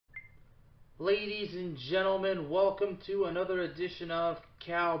Ladies and gentlemen, welcome to another edition of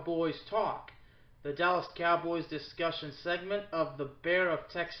Cowboys Talk, the Dallas Cowboys discussion segment of the Bear of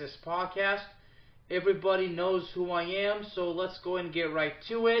Texas podcast. Everybody knows who I am, so let's go ahead and get right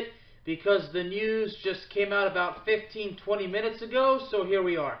to it, because the news just came out about 15-20 minutes ago, so here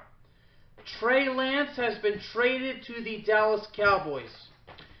we are. Trey Lance has been traded to the Dallas Cowboys.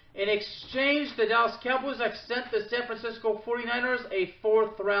 In exchange, the Dallas Cowboys have sent the San Francisco 49ers a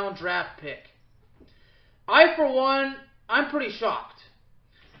 4th-round draft pick. I, for one, I'm pretty shocked.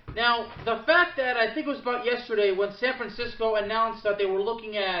 Now, the fact that I think it was about yesterday when San Francisco announced that they were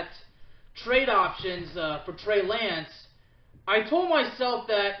looking at trade options for Trey Lance, I told myself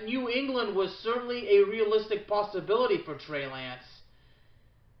that New England was certainly a realistic possibility for Trey Lance.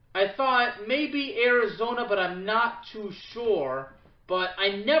 I thought maybe Arizona, but I'm not too sure. But I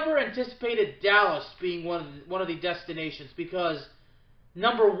never anticipated Dallas being one of the destinations because,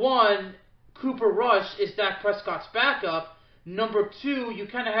 number one, Cooper Rush is Dak Prescott's backup. Number two, you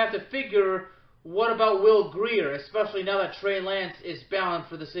kind of have to figure, what about Will Grier, especially now that Trey Lance is bound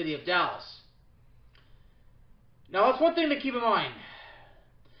for the city of Dallas. Now, that's one thing to keep in mind.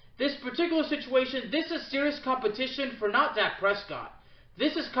 This particular situation, this is serious competition for not Dak Prescott.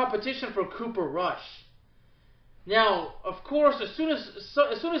 This is competition for Cooper Rush. Now, of course, as soon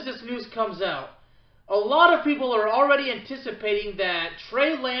as this news comes out, a lot of people are already anticipating that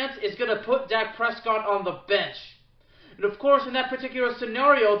Trey Lance is going to put Dak Prescott on the bench. And of course, in that particular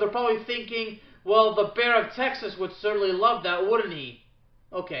scenario, they're probably thinking, well, the Bear of Texas would certainly love that, wouldn't he?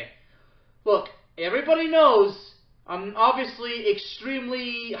 Okay. Look, everybody knows I'm obviously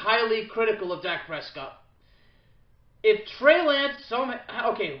extremely highly critical of Dak Prescott. If Trey Lance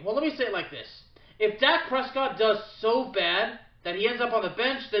okay, well, let me say it like this. If Dak Prescott does so bad that he ends up on the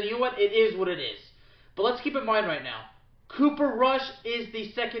bench, then you know what? It is what it is. But let's keep in mind right now, Cooper Rush is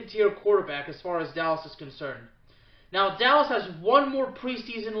the second-tier quarterback as far as Dallas is concerned. Now, Dallas has one more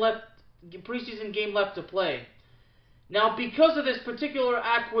preseason game left to play. Now, because of this particular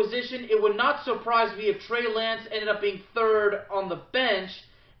acquisition, it would not surprise me if Trey Lance ended up being third on the bench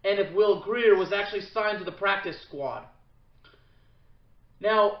and if Will Grier was actually signed to the practice squad.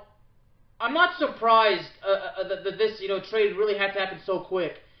 Now, I'm not surprised that this trade really had to happen so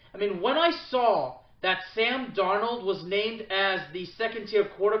quick. I mean, when I saw that Sam Darnold was named as the second-tier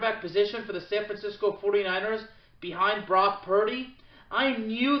quarterback position for the San Francisco 49ers behind Brock Purdy, I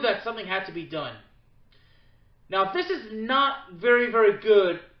knew that something had to be done. Now, this is not very, very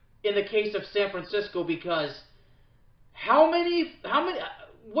good in the case of San Francisco because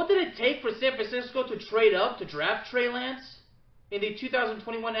what did it take for San Francisco to trade up to draft Trey Lance in the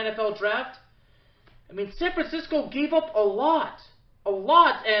 2021 NFL Draft? I mean, San Francisco gave up a lot,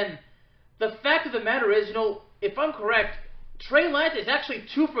 and the fact of the matter is, if I'm correct, Trey Lance is actually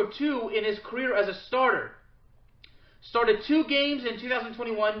 2 for 2 in his career as a starter. Started 2 games in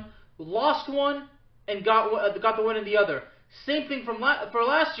 2021, lost one, and got the win in the other. Same thing for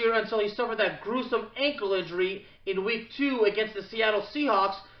last year until he suffered that gruesome ankle injury in Week 2 against the Seattle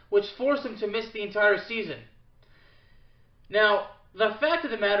Seahawks, which forced him to miss the entire season. Now, the fact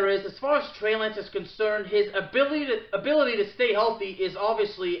of the matter is, as far as Trey Lance is concerned, his ability to stay healthy is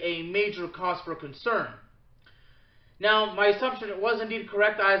obviously a major cause for concern. Now, my assumption was indeed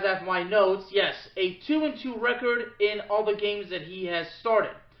correct. I have my notes. Yes, a 2-2 record in all the games that he has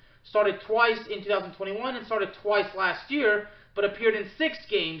started. Started twice in 2021 and started twice last year, but appeared in 6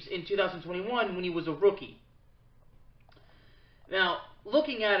 games in 2021 when he was a rookie. Now,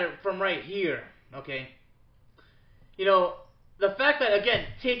 looking at it from right here, okay, the fact that, again,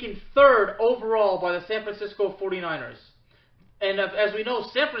 taken 3rd overall by the San Francisco 49ers, and as we know,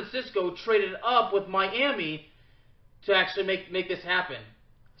 San Francisco traded up with Miami to actually make this happen.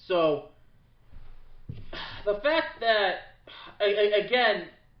 So, the fact that, again,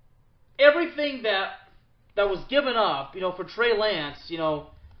 everything that was given up, for Trey Lance, again,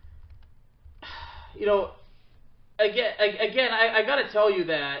 I got to tell you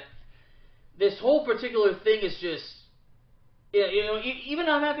that this whole particular thing is just, even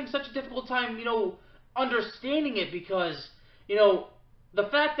I'm having such a difficult time, understanding it because, the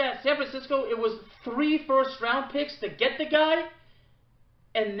fact that San Francisco, it was 3 first-round picks to get the guy,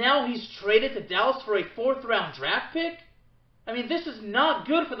 and now he's traded to Dallas for a 4th-round draft pick? I mean, this is not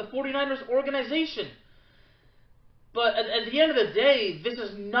good for the 49ers organization. But at the end of the day, this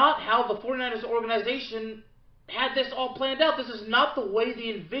is not how the 49ers organization had this all planned out. This is not the way they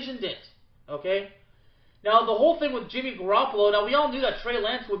envisioned it, okay? Now, the whole thing with Jimmy Garoppolo, now we all knew that Trey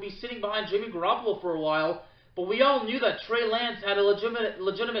Lance would be sitting behind Jimmy Garoppolo for a while, but we all knew that Trey Lance had a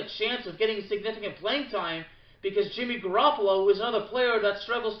legitimate chance of getting significant playing time because Jimmy Garoppolo is another player that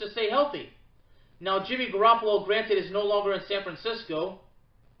struggles to stay healthy. Now, Jimmy Garoppolo, granted, is no longer in San Francisco,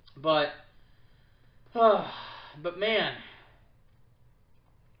 but man,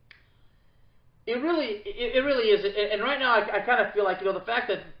 it really is. And right now, I kind of feel like, the fact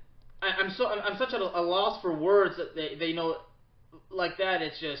that I'm such at a loss for words that they like that.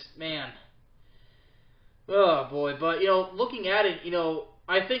 It's just, man, oh boy. But looking at it,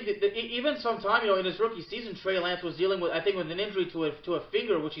 I think that even sometime, in his rookie season, Trey Lance was dealing with, I think, with an injury to a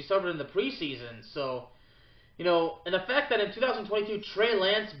finger, which he suffered in the preseason. So, and the fact that in 2022 Trey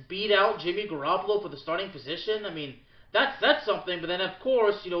Lance beat out Jimmy Garoppolo for the starting position, I mean, that's something. But then, of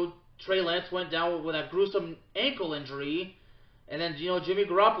course, Trey Lance went down with that gruesome ankle injury, and then Jimmy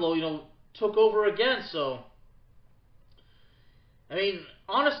Garoppolo, took over again. So, I mean,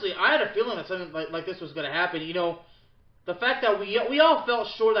 honestly, I had a feeling that something like this was going to happen. The fact that we all felt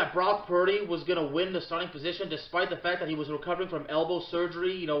sure that Brock Purdy was going to win the starting position, despite the fact that he was recovering from elbow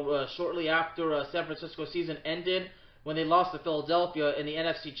surgery, shortly after San Francisco season ended, when they lost to Philadelphia in the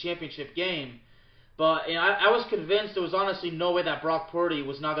NFC Championship game. But I was convinced there was honestly no way that Brock Purdy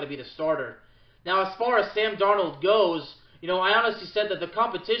was not going to be the starter. Now, as far as Sam Darnold goes, I honestly said that the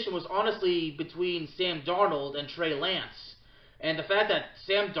competition was honestly between Sam Darnold and Trey Lance. And the fact that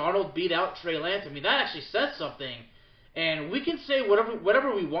Sam Darnold beat out Trey Lance, I mean, that actually says something. And we can say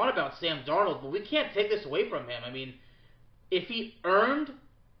whatever we want about Sam Darnold, but we can't take this away from him. I mean, if he earned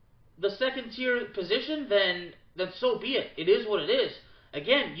the second-tier position, then so be it. It is what it is.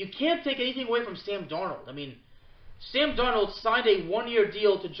 Again, you can't take anything away from Sam Darnold. I mean, Sam Darnold signed a one-year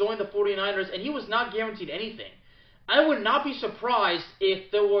deal to join the 49ers, and he was not guaranteed anything. I would not be surprised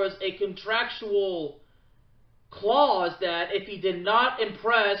if there was a contractual clause that if he did not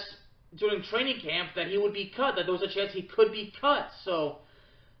impress during training camp, that he would be cut, that there was a chance he could be cut. So,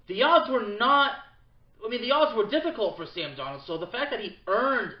 the odds were not, the odds were difficult for Sam Darnold. So, the fact that he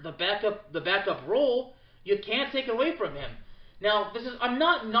earned the backup role, you can't take it away from him. Now, I'm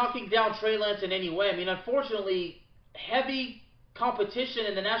not knocking down Trey Lance in any way. I mean, unfortunately, heavy competition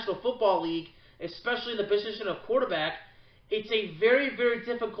in the National Football League, especially in the position of quarterback, it's a very, very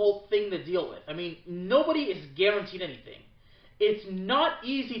difficult thing to deal with. I mean, nobody is guaranteed anything. It's not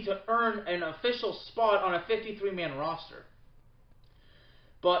easy to earn an official spot on a 53-man roster.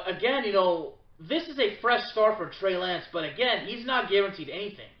 But again, this is a fresh start for Trey Lance, but again, he's not guaranteed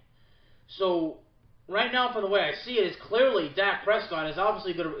anything. So, right now, from the way I see it, is clearly Dak Prescott is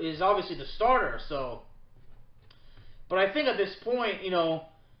obviously the starter. So, but I think at this point, again,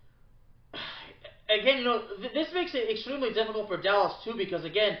 this makes it extremely difficult for Dallas too, because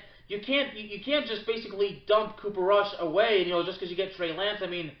again, you can't just basically dump Cooper Rush away, just because you get Trey Lance. I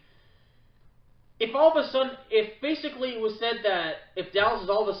mean, if all of a sudden, if basically it was said that if Dallas is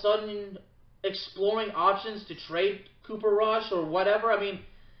all of a sudden exploring options to trade Cooper Rush or whatever, I mean,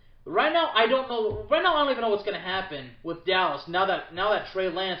 right now I don't know. Right now I don't even know what's going to happen with Dallas now that Trey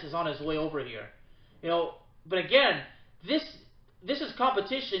Lance is on his way over here. But again, this is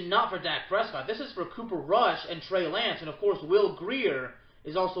competition not for Dak Prescott. This is for Cooper Rush and Trey Lance, and of course Will Grier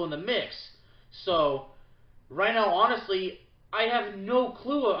is also in the mix. So, right now, honestly, I have no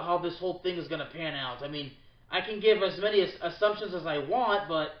clue how this whole thing is going to pan out. I mean, I can give as many assumptions as I want,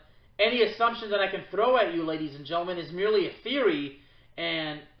 but any assumption that I can throw at you, ladies and gentlemen, is merely a theory,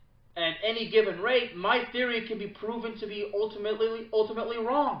 and at any given rate, my theory can be proven to be ultimately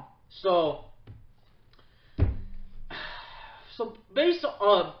wrong. So based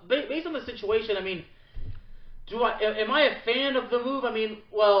on the situation, I mean, am I a fan of the move? I mean,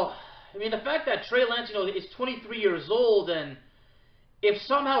 the fact that Trey Lance, is 23 years old, and if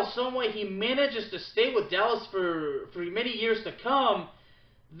somehow, some way he manages to stay with Dallas for many years to come,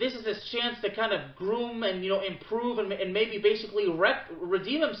 this is his chance to kind of groom and, improve and maybe basically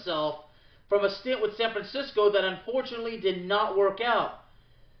redeem himself from a stint with San Francisco that unfortunately did not work out.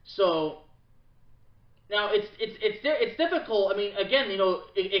 So, now it's difficult. I mean, again,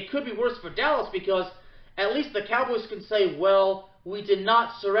 it could be worse for Dallas because at least the Cowboys can say, well, we did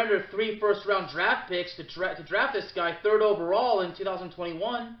not surrender 3 first-round draft picks to draft this guy 3rd overall in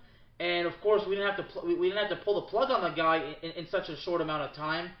 2021, and of course we didn't have to pull the plug on the guy in such a short amount of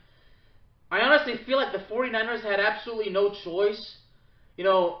time. I honestly feel like the 49ers had absolutely no choice.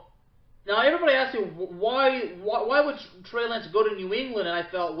 Now everybody asked me why would Trey Lance go to New England, and I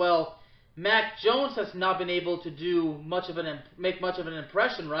felt, well, Mac Jones has not been able to make much of an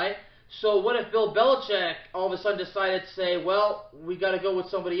impression, right? So what if Bill Belichick all of a sudden decided to say, well, we got to go with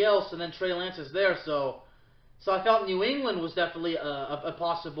somebody else, and then Trey Lance is there. So I felt New England was definitely a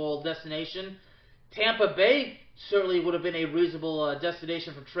possible destination. Tampa Bay certainly would have been a reasonable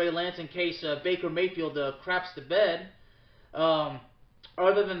destination for Trey Lance in case Baker Mayfield craps the bed. Or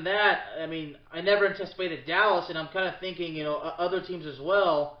other than that, I mean, I never anticipated Dallas, and I'm kind of thinking, other teams as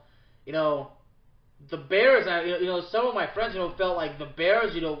well. You know, the Bears. Some of my friends, felt like the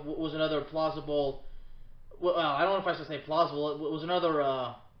Bears, was another plausible. Well, I don't know if I should say plausible. It was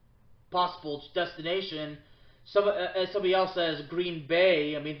another possible destination. Somebody else says Green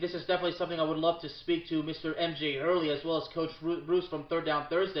Bay. I mean, this is definitely something I would love to speak to Mr. MJ Hurley as well as Coach Bruce from Third Down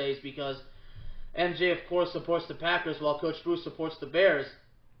Thursdays, because MJ, of course, supports the Packers while Coach Bruce supports the Bears.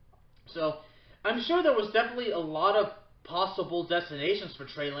 So I'm sure there was definitely a lot of possible destinations for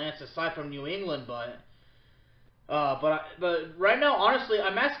Trey Lance aside from New England, but right now, honestly,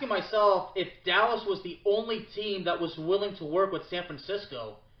 I'm asking myself if Dallas was the only team that was willing to work with San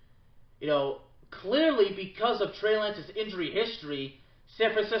Francisco. Clearly because of Trey Lance's injury history,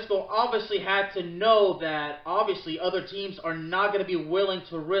 San Francisco obviously had to know that obviously other teams are not going to be willing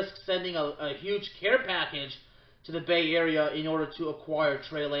to risk sending a huge care package to the Bay Area in order to acquire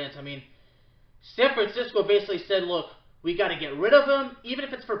Trey Lance. I mean, San Francisco basically said, look, we got to get rid of him, even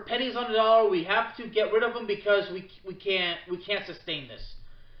if it's for pennies on the dollar. We have to get rid of him because we can't sustain this.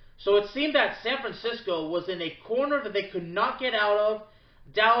 So it seemed that San Francisco was in a corner that they could not get out of.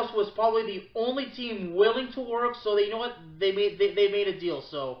 Dallas was probably the only team willing to work, so you know what, they made a deal.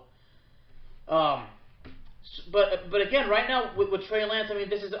 So, but again, right now with Trey Lance, I mean,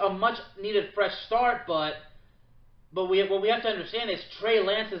 this is a much needed fresh start. But what we have to understand is Trey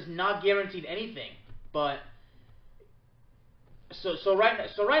Lance is not guaranteed anything. But so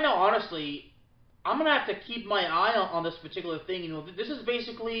right now, honestly, I'm gonna have to keep my eye on this particular thing. This is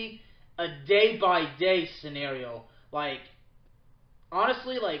basically a day-by-day scenario. Like,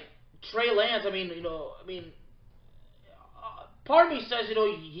 honestly, like Trey Lance, part of me says,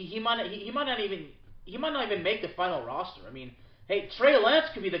 he might not even make the final roster. I mean, hey, Trey Lance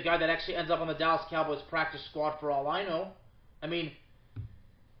could be the guy that actually ends up on the Dallas Cowboys practice squad for all I know. I mean,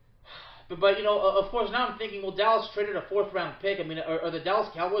 but of course, now I'm thinking, well, Dallas traded a 4th-round pick. I mean, are the Dallas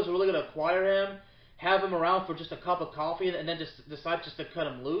Cowboys really going to acquire him, have him around for just a cup of coffee, and then just decide just to cut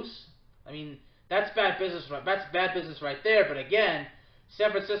him loose? I mean, that's bad business. That's bad business right there. But again,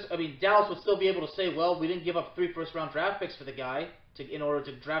 Dallas would still be able to say, well, we didn't give up 3 first-round draft picks for the guy in order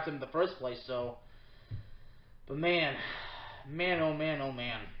to draft him in the first place. So, but man, oh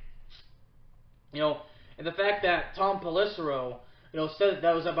man. And the fact that Tom Pelissero, said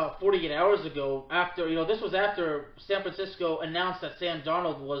that was about 48 hours ago after, this was after San Francisco announced that Sam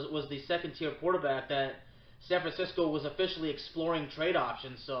Darnold was the second-tier quarterback, that San Francisco was officially exploring trade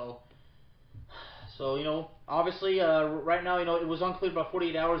options. So, obviously, right now, it was unclear about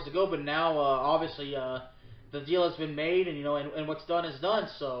 48 hours ago, but now, obviously, the deal has been made, and, and what's done is done.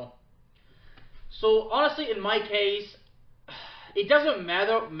 So honestly, in my case, it doesn't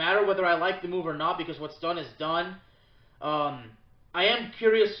matter whether I like the move or not, because what's done is done. I am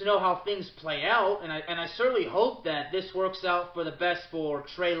curious to know how things play out, and I certainly hope that this works out for the best for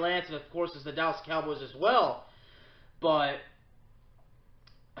Trey Lance, and of course, as the Dallas Cowboys as well. But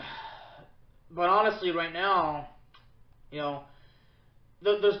honestly, right now,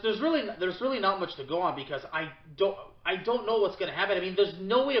 there's really not much to go on, because I don't know what's going to happen. I mean, there's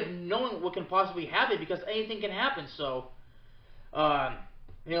no way of knowing what can possibly happen, because anything can happen. So, for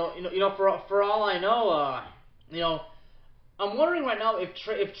all I know, I'm wondering right now if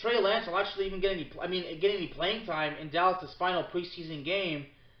Trey Lance will actually even get any playing time in Dallas' final preseason game.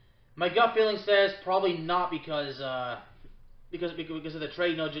 My gut feeling says probably not, because of the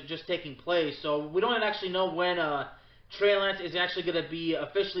trade, just taking place. So we don't actually know when Trey Lance is actually going to be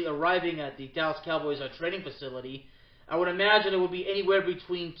officially arriving at the Dallas Cowboys training facility. I would imagine it would be anywhere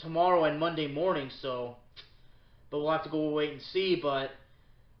between tomorrow and Monday morning. So, but we'll have to go wait and see. But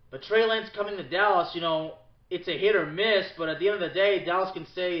Trey Lance coming to Dallas, it's a hit or miss. But at the end of the day, Dallas can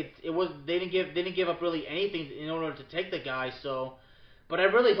say they didn't give up really anything in order to take the guy. So, but I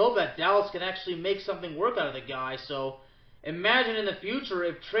really hope that Dallas can actually make something work out of the guy. So, imagine in the future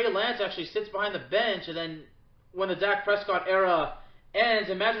if Trey Lance actually sits behind the bench, and then when the Dak Prescott era ends,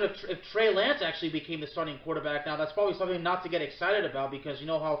 imagine if Trey Lance actually became the starting quarterback. Now, that's probably something not to get excited about, because you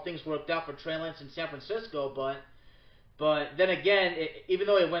know how things worked out for Trey Lance in San Francisco. But then again, even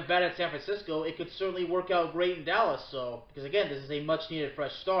though it went bad at San Francisco, it could certainly work out great in Dallas. So, because again, this is a much-needed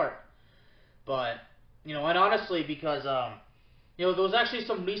fresh start. But, and honestly, because there was actually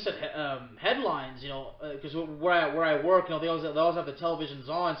some recent headlines, because where I work, they always have the televisions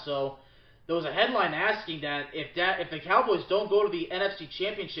on. So there was a headline asking that if the Cowboys don't go to the NFC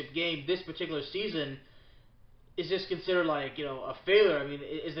Championship game this particular season, is this considered like a failure? I mean,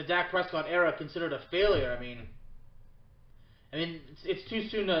 is the Dak Prescott era considered a failure? I mean, I mean, it's too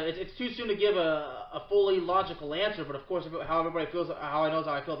soon to it's too soon to give a fully logical answer. But of course, how everybody feels, how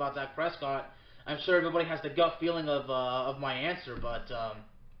I feel about Dak Prescott, I'm sure everybody has the gut feeling of my answer. But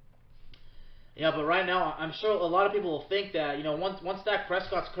yeah, but right now, I'm sure a lot of people will think that, once Dak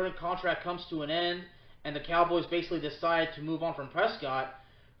Prescott's current contract comes to an end and the Cowboys basically decide to move on from Prescott,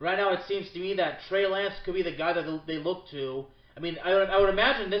 right now it seems to me that Trey Lance could be the guy that they look to. I mean, I would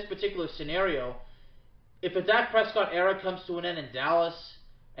imagine this particular scenario, if the Dak Prescott era comes to an end in Dallas,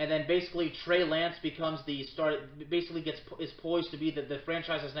 and then basically Trey Lance becomes is poised to be the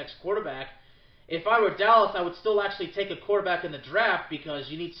franchise's next quarterback. If I were Dallas, I would still actually take a quarterback in the draft because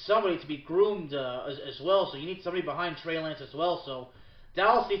you need somebody to be groomed as well. So you need somebody behind Trey Lance as well. So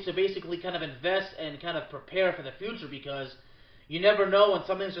Dallas needs to basically kind of invest and kind of prepare for the future because you never know when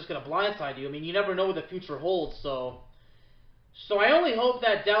something's just going to blindside you. I mean, you never know what the future holds. So I only hope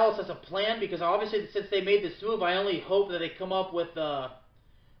that Dallas has a plan because obviously since they made this move, I only hope that they come up with a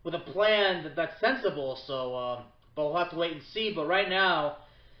plan that's sensible. So, but we'll have to wait and see. But right now,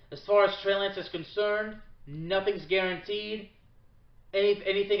 as far as Trey Lance is concerned, nothing's guaranteed.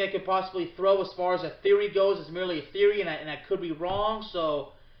 Anything I could possibly throw as far as a theory goes is merely a theory, and I could be wrong.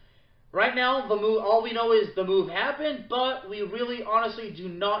 So right now, all we know is the move happened, but we really honestly do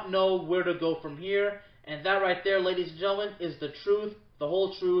not know where to go from here. And that right there, ladies and gentlemen, is the truth, the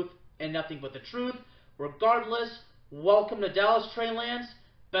whole truth, and nothing but the truth. Regardless, welcome to Dallas, Trey Lance.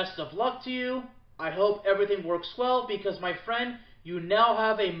 Best of luck to you. I hope everything works well because, my friend, you now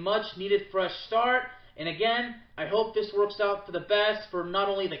have a much-needed fresh start. And again, I hope this works out for the best for not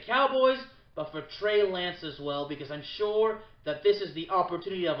only the Cowboys, but for Trey Lance as well, because I'm sure that this is the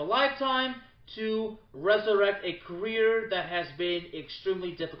opportunity of a lifetime to resurrect a career that has been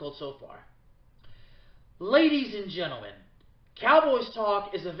extremely difficult so far. Ladies and gentlemen, Cowboys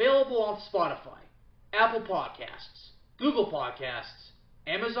Talk is available on Spotify, Apple Podcasts, Google Podcasts,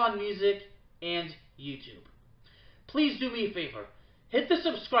 Amazon Music, and YouTube. Please do me a favor, hit the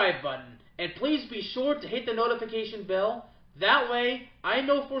subscribe button, and please be sure to hit the notification bell. That way, I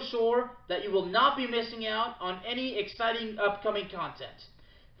know for sure that you will not be missing out on any exciting upcoming content.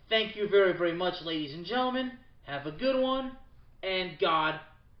 Thank you very, very much, ladies and gentlemen. Have a good one, and God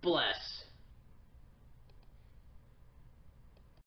bless.